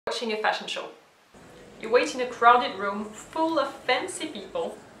Watching a fashion show. You wait in a crowded room full of fancy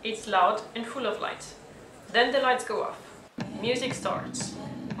people. It's loud and full of light. Then the lights go off. Music starts.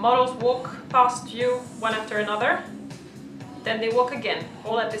 Models walk past you one after another. Then they walk again,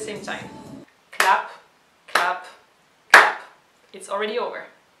 all at the same time. Clap, clap, clap. It's already over.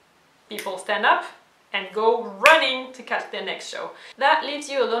 People stand up and go running to catch their next show. That leaves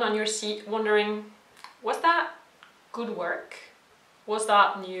you alone on your seat wondering, was that good work? Was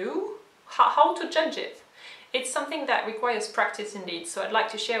that new? How to judge it? It's something that requires practice indeed, so I'd like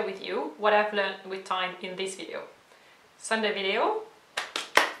to share with you what I've learned with time in this video. Sunday video,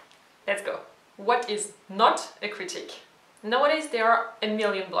 let's go. What is not a critique? Nowadays there are a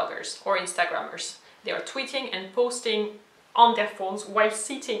million bloggers or Instagrammers. They are tweeting and posting on their phones while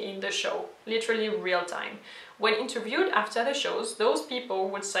sitting in the show, literally real time. When interviewed after the shows, those people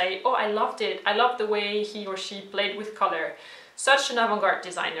would say, oh, I loved it, I loved the way he or she played with color, such an avant-garde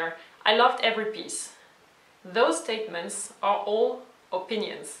designer, I loved every piece. Those statements are all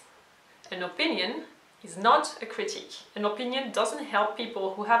opinions. An opinion is not a critique. An opinion doesn't help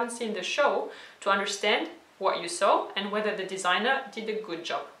people who haven't seen the show to understand what you saw and whether the designer did a good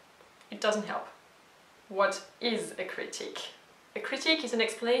job. It doesn't help. What is a critique? A critique is an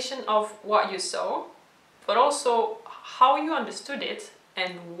explanation of what you saw, but also how you understood it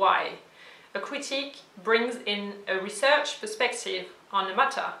and why. A critique brings in a research perspective on a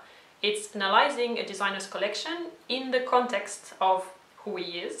matter. It's analyzing a designer's collection in the context of who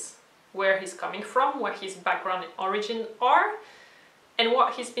he is, where he's coming from, what his background and origin are, and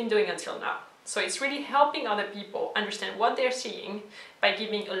what he's been doing until now. So it's really helping other people understand what they're seeing by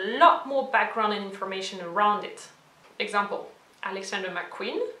giving a lot more background and information around it. Example, Alexander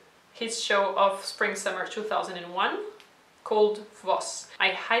McQueen, his show of Spring-Summer 2001 called Voss. I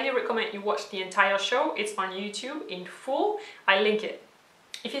highly recommend you watch the entire show. It's on YouTube in full. I link it.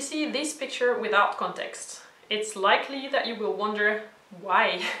 If you see this picture without context, it's likely that you will wonder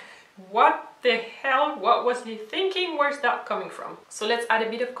why. What the hell? What was he thinking? Where's that coming from? So let's add a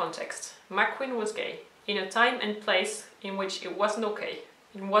bit of context. McQueen was gay in a time and place in which it wasn't okay,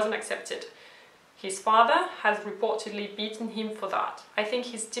 it wasn't accepted. His father has reportedly beaten him for that. I think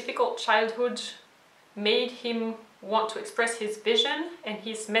his difficult childhood made him want to express his vision and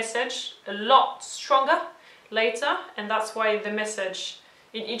his message a lot stronger later, and that's why the message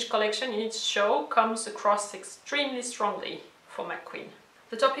in each collection, in each show, comes across extremely strongly for McQueen.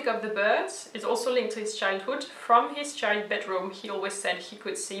 The topic of the birds is also linked to his childhood. From his child bedroom, he always said he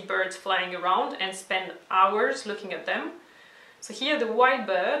could see birds flying around and spend hours looking at them. So here the wild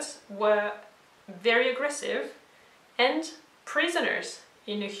birds were very aggressive and prisoners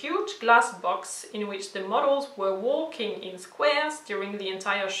in a huge glass box in which the models were walking in squares during the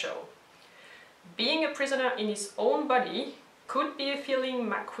entire show. Being a prisoner in his own body could be a feeling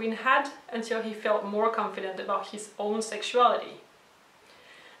McQueen had until he felt more confident about his own sexuality.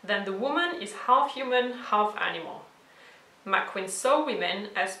 Then the woman is half human, half animal. McQueen saw women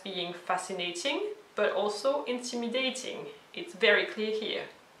as being fascinating, but also intimidating. It's very clear here.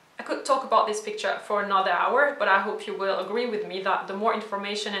 I could talk about this picture for another hour, but I hope you will agree with me that the more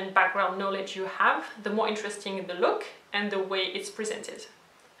information and background knowledge you have, the more interesting the look and the way it's presented.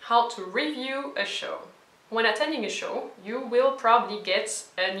 How to review a show. When attending a show, you will probably get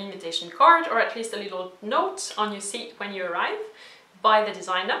an invitation card or at least a little note on your seat when you arrive by the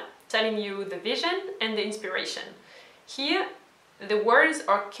designer, telling you the vision and the inspiration. Here, the words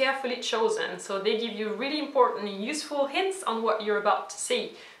are carefully chosen, so they give you really important and useful hints on what you're about to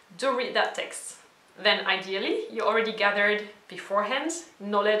see. Do read that text. Then ideally, you already gathered beforehand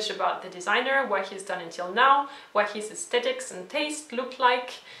knowledge about the designer, what he's done until now, what his aesthetics and taste look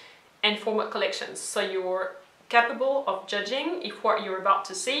like, and format collections. So you're capable of judging if what you're about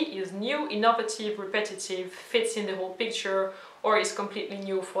to see is new, innovative, repetitive, fits in the whole picture, or is completely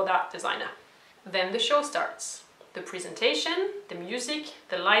new for that designer. Then the show starts. The presentation, the music,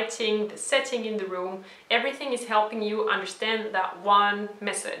 the lighting, the setting in the room, everything is helping you understand that one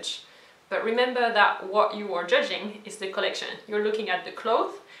message. But remember that what you are judging is the collection. You're looking at the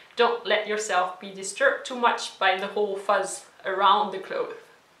clothes. Don't let yourself be disturbed too much by the whole fuzz around the clothes.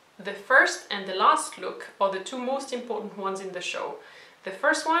 The first and the last look are the two most important ones in the show. The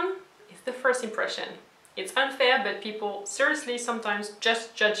first one is the first impression. It's unfair, but people seriously sometimes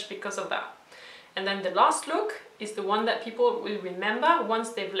just judge because of that. And then the last look is the one that people will remember once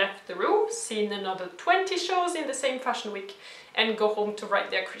they've left the room, seen another 20 shows in the same fashion week, and go home to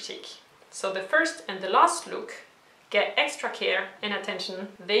write their critique. So the first and the last look get extra care and attention.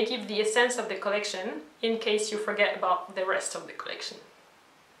 They give the essence of the collection in case you forget about the rest of the collection.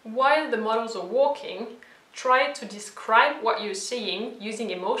 While the models are walking, Try to describe what you're seeing using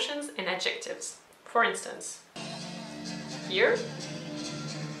emotions and adjectives. For instance, here,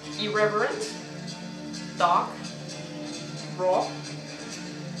 irreverent, dark, raw,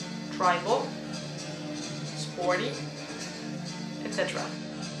 tribal, sporty, etc.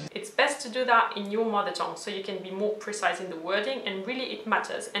 It's best to do that in your mother tongue so you can be more precise in the wording, and really it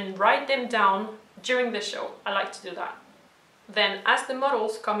matters, and write them down during the show. I like to do that. Then as the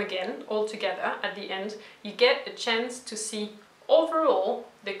models come again all together at the end, you get a chance to see overall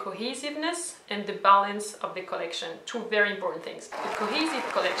the cohesiveness and the balance of the collection. Two very important things. The cohesive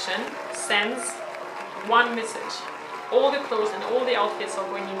collection sends one message. All the clothes and all the outfits are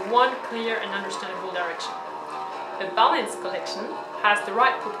going in one clear and understandable direction. A balanced collection has the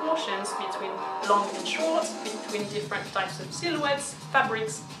right proportions between long and short, between different types of silhouettes,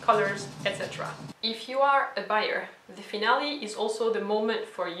 fabrics, colors, etc. If you are a buyer, the finale is also the moment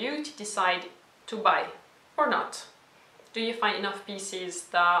for you to decide to buy or not. Do you find enough pieces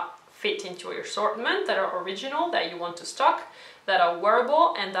that fit into your assortment, that are original, that you want to stock, that are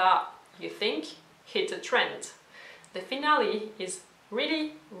wearable, and that you think hit a trend? The finale is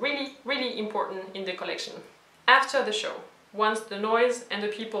really, really, really important in the collection. After the show, once the noise and the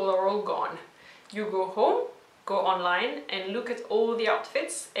people are all gone, you go home, go online and look at all the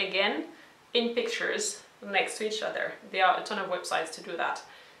outfits again in pictures next to each other. There are a ton of websites to do that.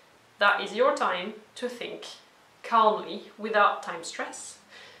 That is your time to think calmly, without time stress,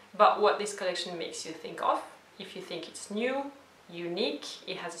 about what this collection makes you think of. If you think it's new, unique,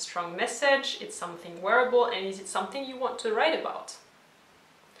 it has a strong message, it's something wearable, and is it something you want to write about?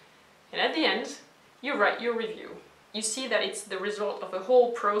 And at the end, you write your review. You see that it's the result of a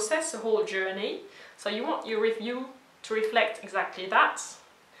whole process, a whole journey, so you want your review to reflect exactly that.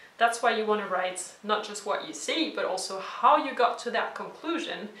 That's why you want to write not just what you see, but also how you got to that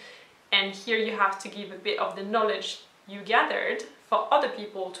conclusion. And here you have to give a bit of the knowledge you gathered for other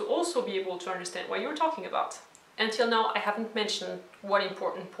people to also be able to understand what you're talking about. Until now, I haven't mentioned one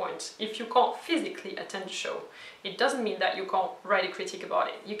important point. If you can't physically attend the show, it doesn't mean that you can't write a critique about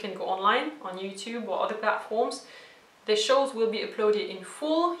it. You can go online, on YouTube or other platforms. The shows will be uploaded in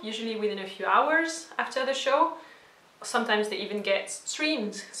full, usually within a few hours after the show. Sometimes they even get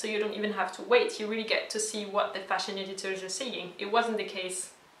streamed, so you don't even have to wait. You really get to see what the fashion editors are seeing. It wasn't the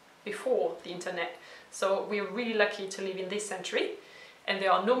case before the internet. So we're really lucky to live in this century, and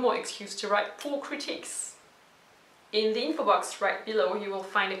there are no more excuses to write poor critiques. In the info box right below, you will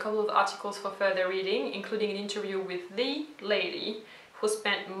find a couple of articles for further reading, including an interview with the lady who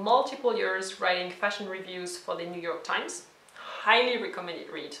spent multiple years writing fashion reviews for the New York Times. Highly recommended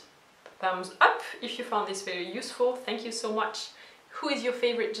read. Thumbs up if you found this video useful. Thank you so much. Who is your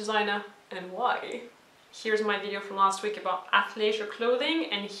favorite designer and why? Here's my video from last week about athleisure clothing,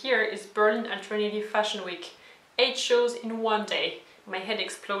 and here is Berlin Alternative Fashion Week. 8 shows in one day. My head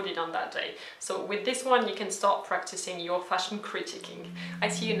exploded on that day. So with this one you can start practicing your fashion critiquing. I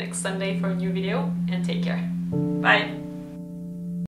see you next Sunday for a new video, and take care. Bye!